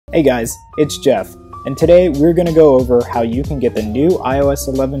Hey guys, it's Jeff, and today we're going to go over how you can get the new iOS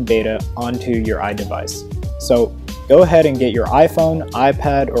 11 beta onto your iDevice. So go ahead and get your iPhone,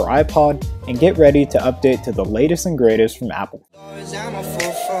 iPad, or iPod and get ready to update to the latest and greatest from Apple.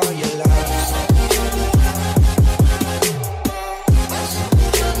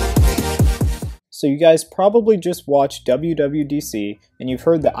 So you guys probably just watched WWDC and you've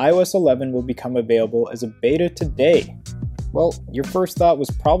heard that iOS 11 will become available as a beta today. Well, your first thought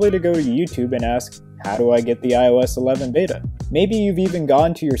was probably to go to YouTube and ask, how do I get the iOS 11 beta? Maybe you've even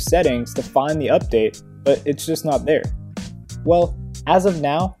gone to your settings to find the update, but it's just not there. Well, as of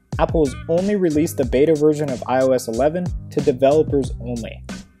now, Apple has only released the beta version of iOS 11 to developers only.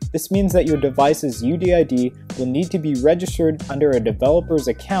 This means that your device's UDID will need to be registered under a developer's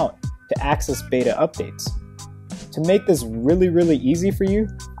account to access beta updates. To make this really easy for you,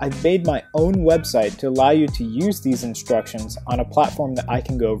 I've made my own website to allow you to use these instructions on a platform that I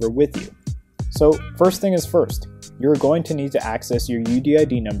can go over with you. So first thing is first, you're going to need to access your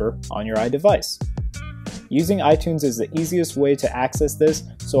UDID number on your iDevice. Using iTunes is the easiest way to access this,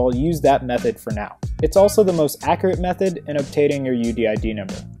 so I'll use that method for now. It's also the most accurate method in obtaining your UDID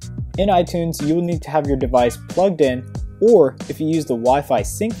number. In iTunes, you will need to have your device plugged in, or if you use the Wi-Fi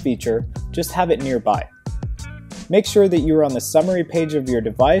sync feature, just have it nearby. Make sure that you are on the summary page of your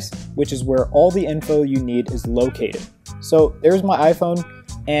device, which is where all the info you need is located. So there's my iPhone,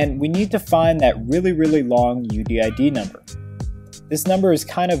 and we need to find that really long UDID number. This number is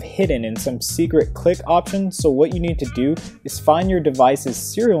kind of hidden in some secret click option, so what you need to do is find your device's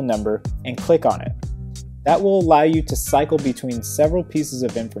serial number and click on it. That will allow you to cycle between several pieces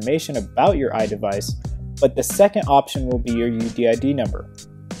of information about your iDevice, but the second option will be your UDID number.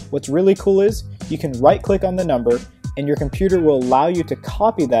 What's really cool is you can right-click on the number and your computer will allow you to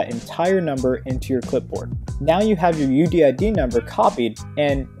copy that entire number into your clipboard. Now you have your UDID number copied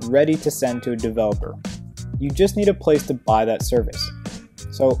and ready to send to a developer. You just need a place to buy that service.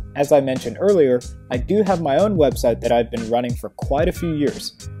 So as I mentioned earlier, I do have my own website that I've been running for quite a few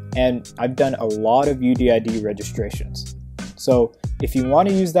years, and I've done a lot of UDID registrations. So if you want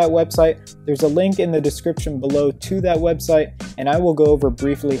to use that website, there's a link in the description below to that website, and I will go over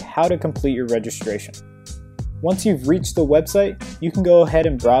briefly how to complete your registration. Once you've reached the website, you can go ahead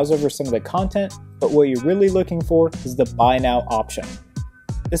and browse over some of the content, but what you're really looking for is the Buy Now option.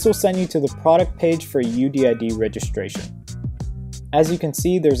 This will send you to the product page for UDID registration. As you can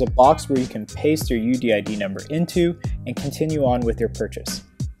see, there's a box where you can paste your UDID number into and continue on with your purchase.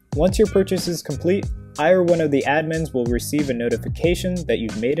 Once your purchase is complete, I or one of the admins will receive a notification that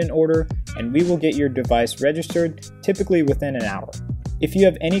you've made an order, and we will get your device registered, typically within an hour. If you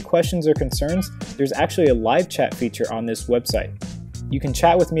have any questions or concerns, there's actually a live chat feature on this website. You can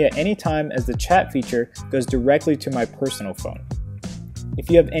chat with me at any time, as the chat feature goes directly to my personal phone. If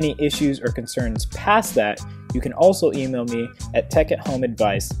you have any issues or concerns past that, you can also email me at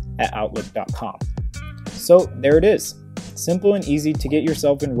techathomedvice@outlook.com. So there it is. Simple and easy to get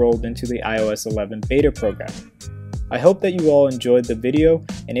yourself enrolled into the iOS 11 beta program. I hope that you all enjoyed the video,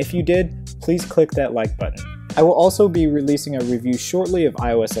 and if you did, please click that like button. I will also be releasing a review shortly of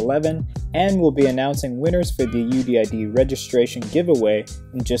iOS 11, and will be announcing winners for the UDID registration giveaway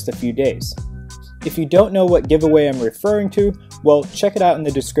in just a few days. If you don't know what giveaway I'm referring to, well, check it out in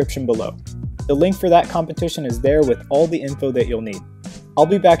the description below. The link for that competition is there with all the info that you'll need. I'll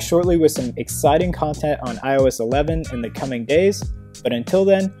be back shortly with some exciting content on iOS 11 in the coming days, but until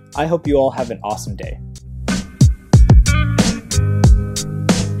then, I hope you all have an awesome day.